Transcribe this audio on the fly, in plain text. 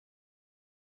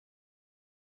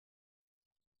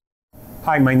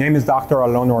Hi, my name is Dr.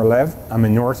 Alon Orlev. I'm a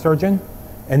neurosurgeon.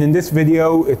 And in this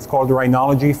video, it's called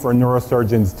Rhinology for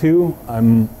Neurosurgeons 2.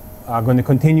 I'm going to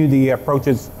continue the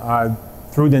approaches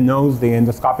through the nose, the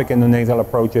endoscopic endonasal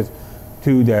approaches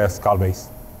to the skull base.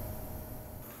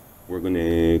 We're going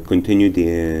to continue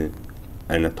the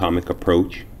anatomic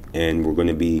approach, and we're going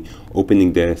to be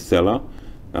opening the sella,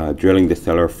 drilling the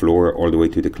sellar floor all the way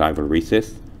to the clival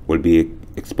recess. We'll be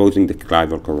exposing the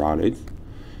clival carotids.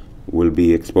 We'll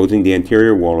be exposing the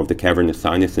anterior wall of the cavernous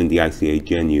sinus and the ICA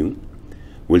genu.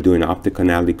 We'll do an optic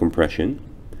canal decompression.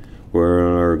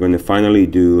 We're going to finally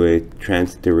do a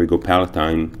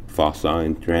transpterygopalatine fossa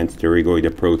and transpterygoid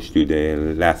approach to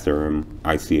the lacerum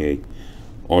ICA.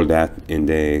 All that in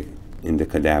the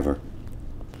cadaver.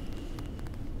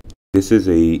 This is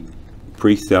a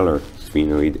pre-sellar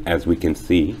sphenoid, as we can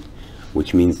see,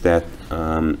 which means that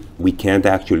we can't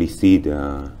actually see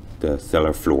the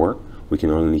sellar floor. We can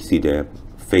only see the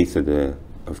face of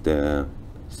the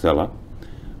sella,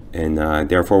 and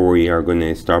therefore we are going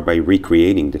to start by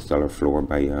recreating the sellar floor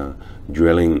by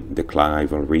drilling the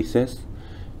clival recess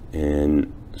and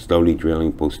slowly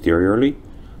drilling posteriorly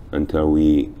until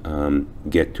we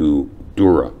get to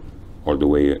dura, all the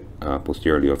way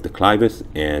posteriorly of the clivus,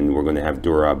 and we're going to have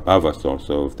dura above us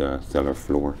also of the sellar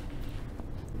floor.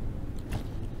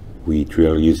 We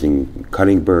drill using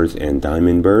cutting burrs and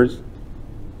diamond burrs.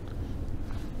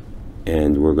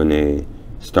 And we're going to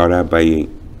start out by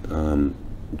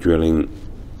drilling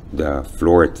the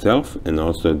floor itself and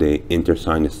also the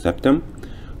intersinus septum,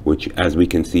 which, as we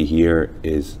can see here,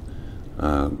 is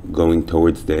going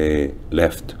towards the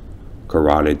left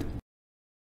carotid.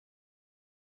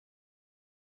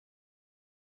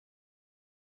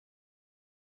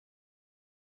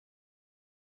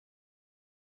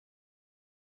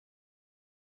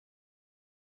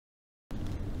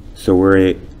 So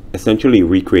we're essentially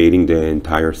recreating the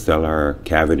entire sellar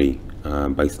cavity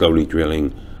by slowly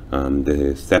drilling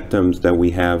the septums that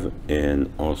we have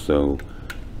and also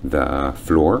the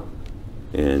floor.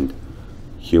 And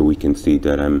here we can see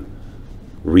that I'm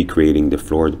recreating the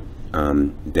floor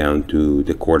down to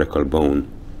the cortical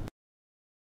bone.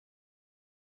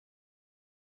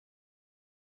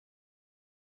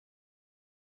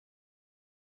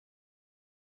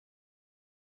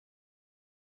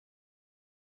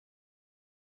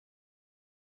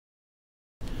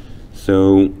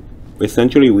 So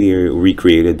essentially we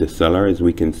recreated the sellar, as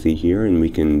we can see here, and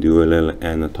we can do a little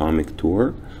anatomic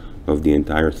tour of the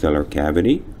entire sellar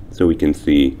cavity. So we can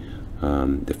see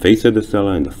the face of the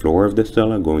sella and the floor of the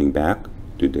sella going back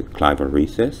to the clival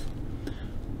recess.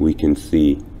 We can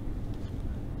see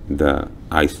the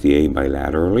ICA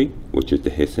bilaterally, which is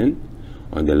the Hisson.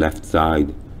 On the left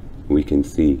side we can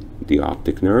see the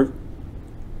optic nerve.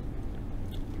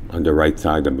 On the right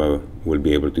side above, we'll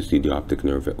be able to see the optic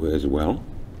nerve as well,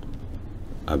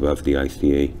 above the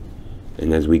ICA.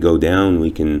 And as we go down,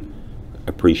 we can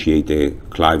appreciate the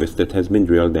clivus that has been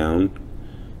drilled down,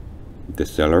 the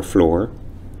sellar floor,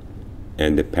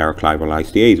 and the paraclival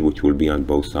ICAs, which will be on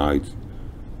both sides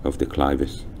of the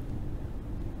clivus.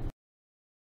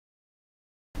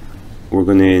 We're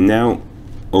going to now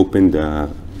open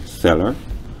the sellar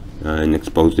and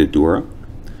expose the dura.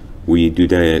 We do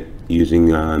that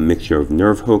using a mixture of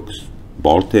nerve hooks,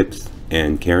 ball tips,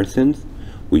 and keratins.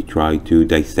 We try to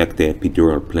dissect the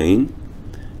epidural plane,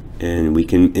 and we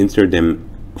can insert them,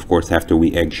 of course, after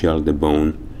we eggshell the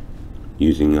bone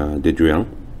using the drill.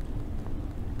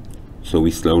 So we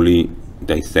slowly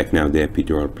dissect now the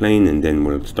epidural plane, and then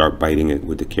we'll start biting it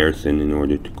with the keratin in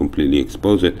order to completely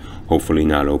expose it, hopefully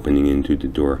not opening into the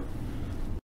dura.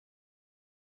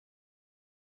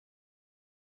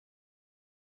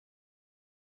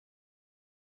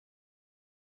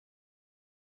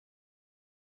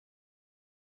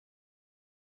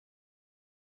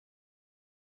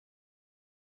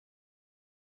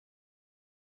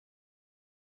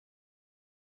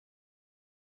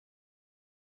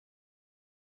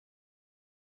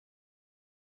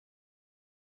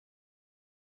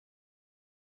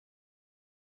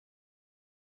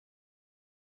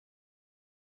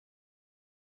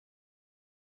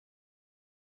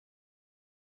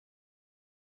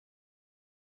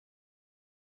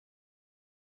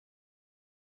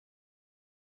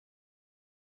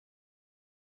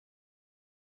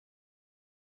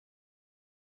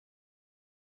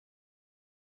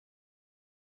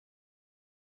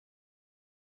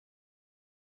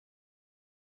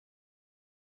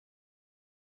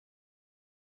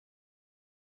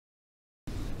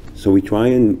 So we try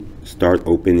and start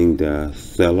opening the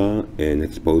sella and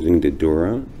exposing the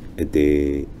dura at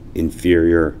the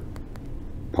inferior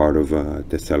part of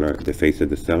the face of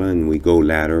the sella, and we go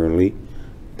laterally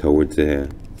towards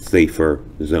the safer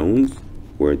zones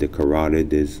where the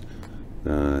carotid is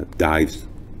dives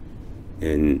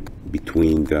in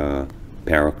between the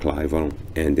paraclival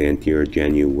and the anterior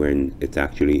genu, when it's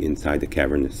actually inside the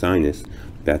cavernous sinus.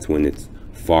 That's when it's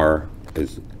far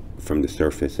as from the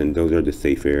surface, and those are the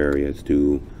safer areas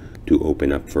to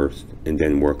open up first and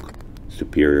then work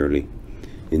superiorly.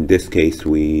 In this case,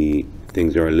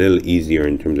 things are a little easier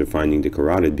in terms of finding the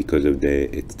carotid because of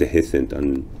it's dehiscent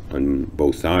on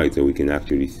both sides, so we can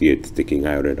actually see it sticking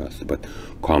out at us. But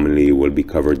commonly it will be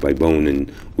covered by bone,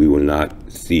 and we will not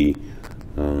see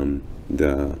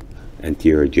the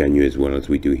anterior genu as well as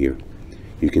we do here.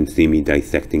 You can see me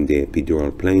dissecting the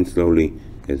epidural plane slowly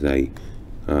as I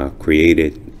create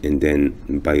it, and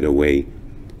then bite away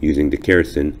using the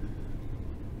kerrison,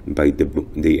 bite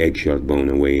the eggshell bone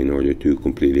away in order to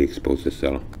completely expose the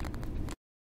cell.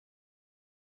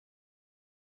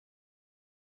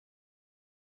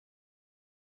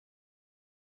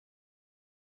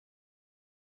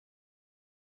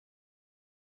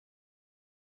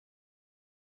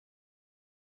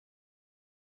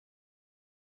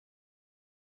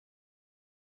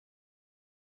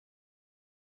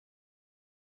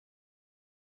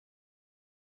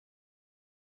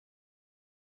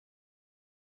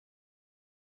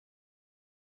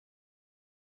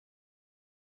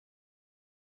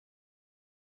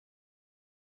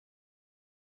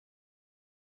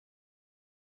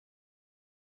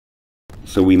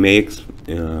 So we may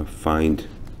find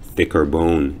thicker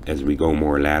bone as we go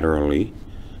more laterally,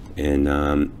 and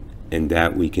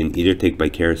that we can either take by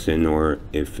kerrison, or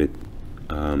if it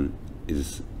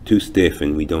is too stiff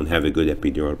and we don't have a good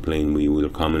epidural plane, we will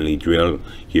commonly drill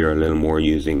here a little more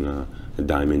using a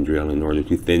diamond drill in order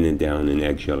to thin it down and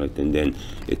eggshell it, and then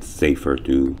it's safer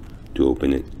to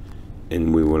open it.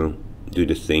 And we will do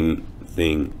the same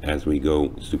thing as we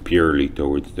go superiorly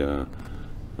towards the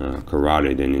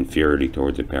carotid and inferiorly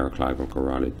towards the paraclival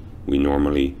carotid. We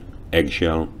normally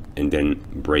eggshell and then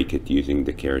break it using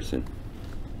the kerrison.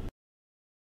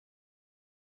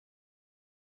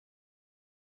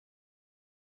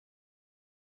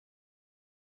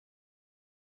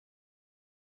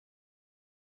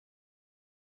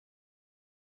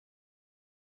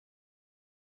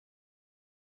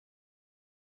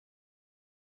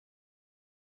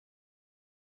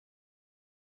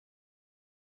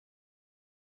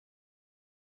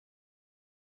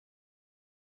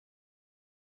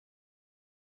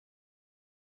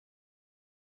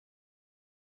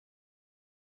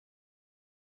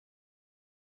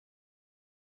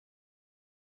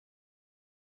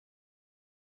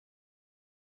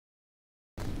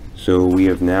 So we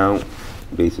have now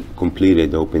basically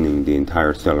completed opening the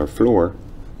entire cellar floor.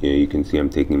 You can see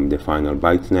I'm taking the final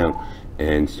bites now,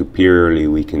 and superiorly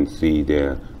we can see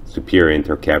the superior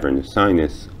intercavernous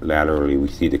sinus. Laterally we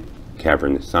see the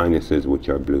cavernous sinuses, which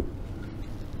are blue.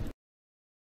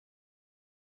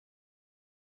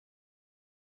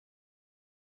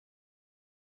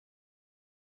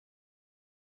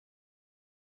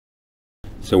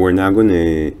 So we're now going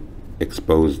to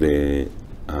expose the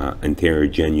anterior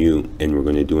genu, and we're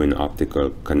going to do an optical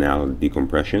canal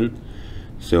decompression.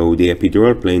 So the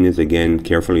epidural plane is again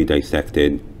carefully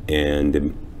dissected, and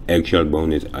the eggshell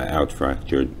bone is out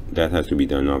fractured. That has to be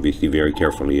done obviously very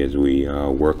carefully as we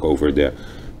work over the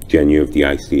genu of the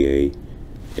ICA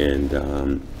and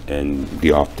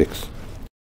the optics.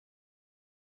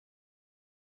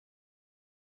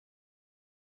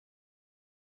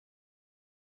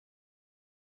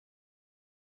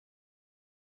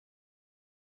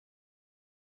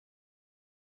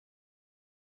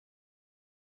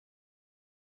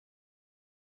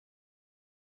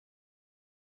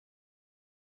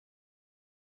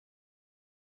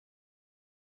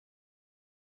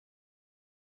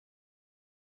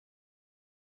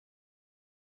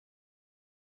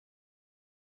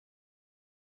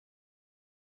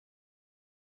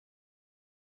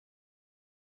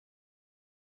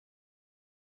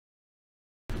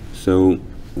 So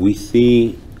we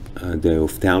see the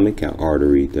ophthalmic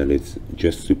artery that is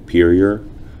just superior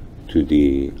to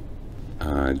the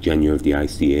genu of the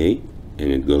ICA,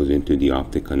 and it goes into the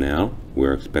optic canal.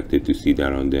 We're expected to see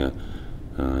that on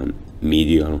the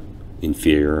medial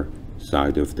inferior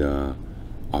side of the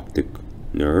optic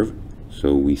nerve.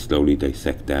 So we slowly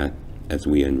dissect that as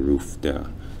we unroof the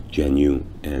genu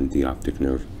and the optic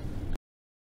nerve.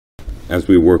 As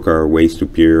we work our way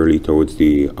superiorly towards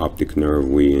the optic nerve,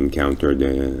 we encounter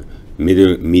the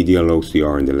medial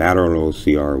OCR and the lateral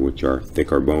OCR, which are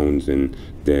thicker bones, and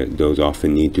those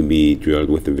often need to be drilled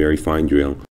with a very fine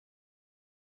drill.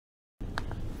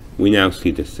 We now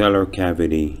see the cellar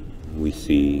cavity. We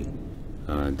see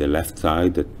the left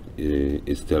side that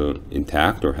is still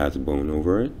intact or has bone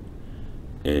over it,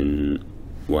 and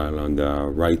while on the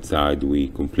right side we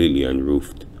completely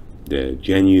unroofed the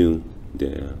genu,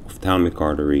 the ophthalmic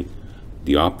artery,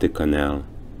 the optic canal.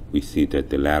 We see that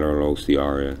the lateral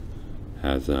OCR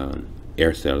has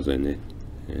air cells in it,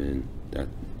 and that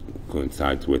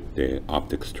coincides with the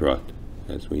optic strut,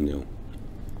 as we know.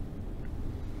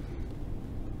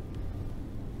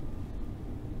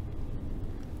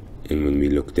 And when we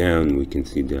look down, we can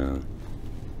see the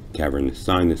cavernous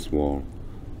sinus wall,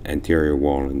 anterior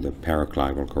wall, and the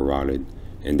paraclival carotid,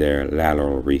 and the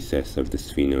lateral recess of the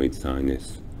sphenoid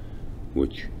sinus,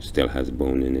 which still has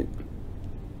bone in it.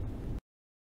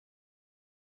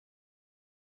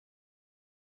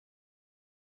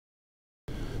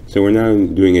 So we're now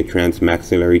doing a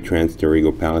transmaxillary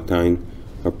transpterygopalatine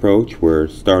approach. We're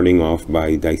starting off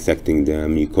by dissecting the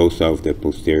mucosa of the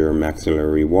posterior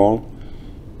maxillary wall.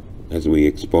 As we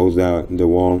expose the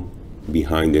wall,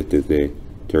 behind it is the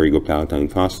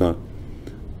pterygopalatine fossa.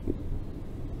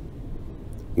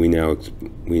 We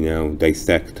now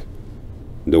dissect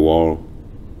the wall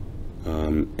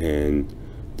and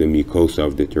the mucosa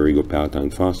of the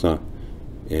pterygopalatine fossa,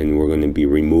 and we're going to be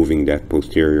removing that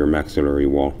posterior maxillary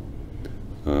wall.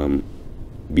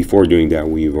 Before doing that,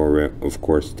 we've already, of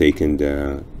course, taken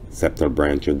the septal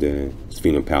branch of the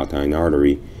sphenopalatine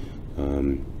artery,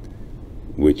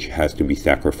 which has to be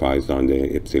sacrificed on the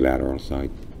ipsilateral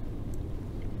side.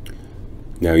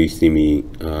 Now you see me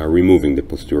removing the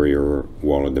posterior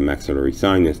wall of the maxillary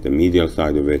sinus, the medial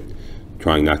side of it,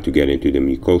 trying not to get into the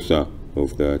mucosa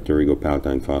of the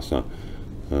pterygopalatine fossa.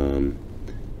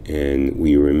 And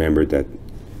we remember that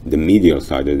the medial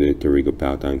side of the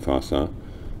pterygopalatine fossa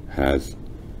has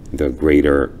the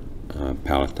greater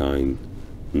palatine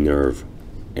nerve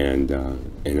and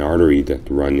an artery that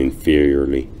run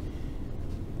inferiorly,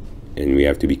 and we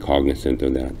have to be cognizant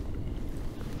of that.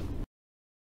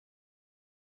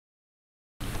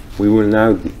 We will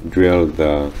now drill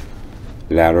the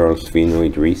lateral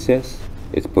sphenoid recess.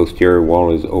 Its posterior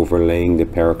wall is overlaying the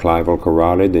paraclival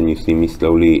carotid, and you see me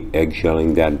slowly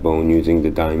eggshelling that bone using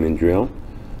the diamond drill.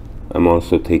 I'm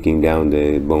also taking down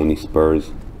the bony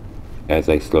spurs as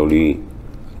I slowly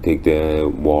take the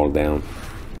wall down.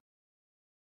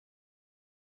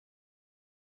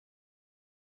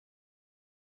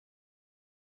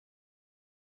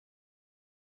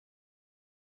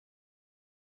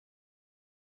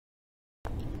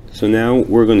 So now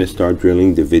we're going to start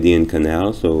drilling the Vidian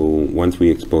canal. So once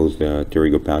we expose the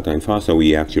pterygopalatine fossa,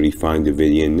 we actually find the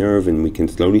Vidian nerve, and we can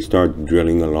slowly start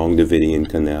drilling along the Vidian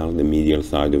canal, the medial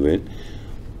side of it,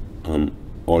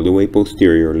 all the way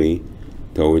posteriorly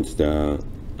towards the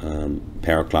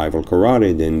paraclival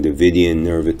carotid, and the Vidian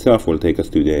nerve itself will take us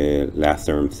to the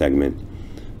lacerum segment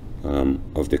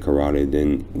of the carotid.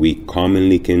 And we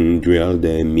commonly can drill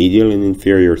the medial and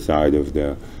inferior side of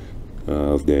the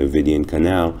Vidian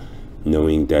canal,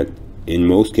 knowing that in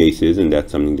most cases, and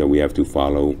that's something that we have to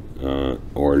follow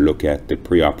or look at the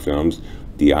pre-op films,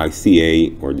 the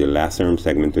ICA or the lacerum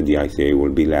segment of the ICA will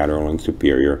be lateral and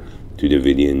superior to the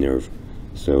Vidian nerve.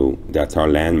 So that's our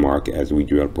landmark as we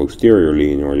drill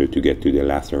posteriorly in order to get to the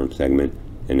lacerum segment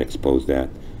and expose that.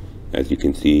 As you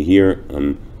can see here,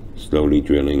 I'm slowly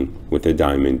drilling with a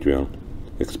diamond drill,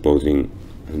 exposing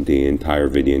the entire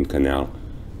Vidian canal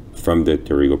from the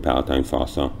pterygopalatine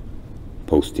fossa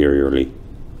posteriorly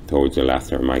towards the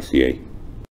lacerum ICA.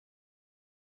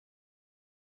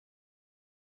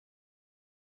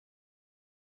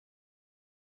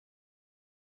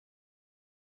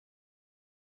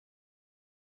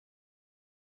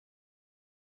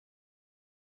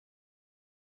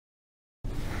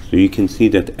 So you can see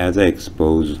that as I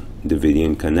expose the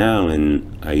Vidian canal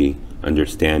and I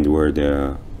understand where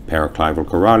the paraclival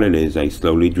carotid is, I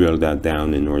slowly drill that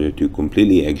down in order to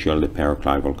completely eggshell the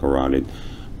paraclival carotid,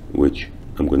 which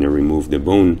I'm going to remove the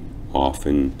bone off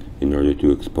in order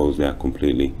to expose that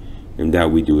completely. And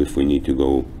that we do if we need to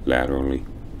go laterally.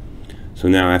 So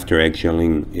now after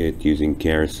eggshelling it using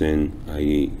kerosene,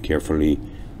 I carefully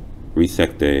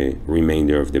resect the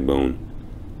remainder of the bone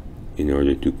in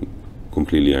order to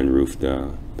completely unroof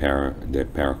the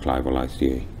paraclival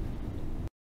ICA.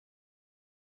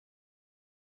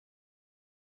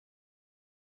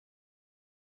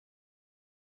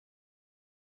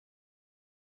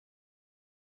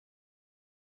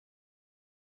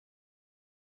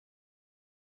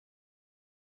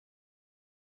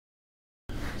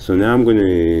 So now I'm going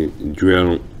to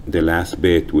drill the last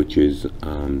bit, which is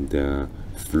the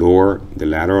floor, the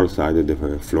lateral side of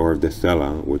the floor of the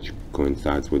sella, which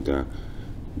coincides with the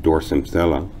dorsum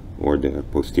sella or the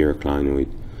posterior clinoid,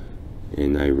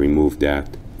 and I remove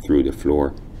that through the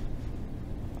floor.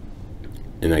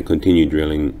 And I continue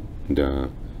drilling the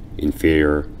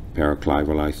inferior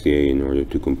paraclival ICA in order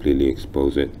to completely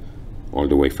expose it all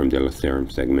the way from the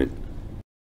lacerum segment.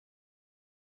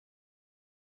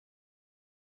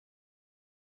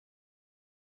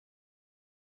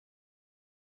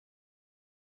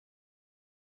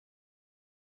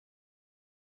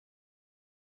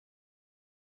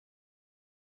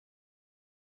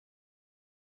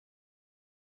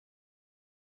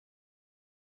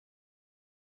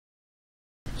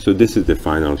 So this is the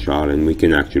final shot, and we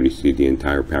can actually see the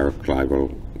entire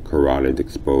paraclival carotid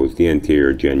exposed, the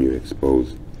anterior genu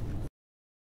exposed.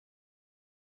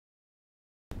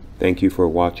 Thank you for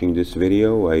watching this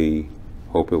video. I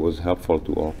hope it was helpful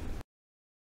to all.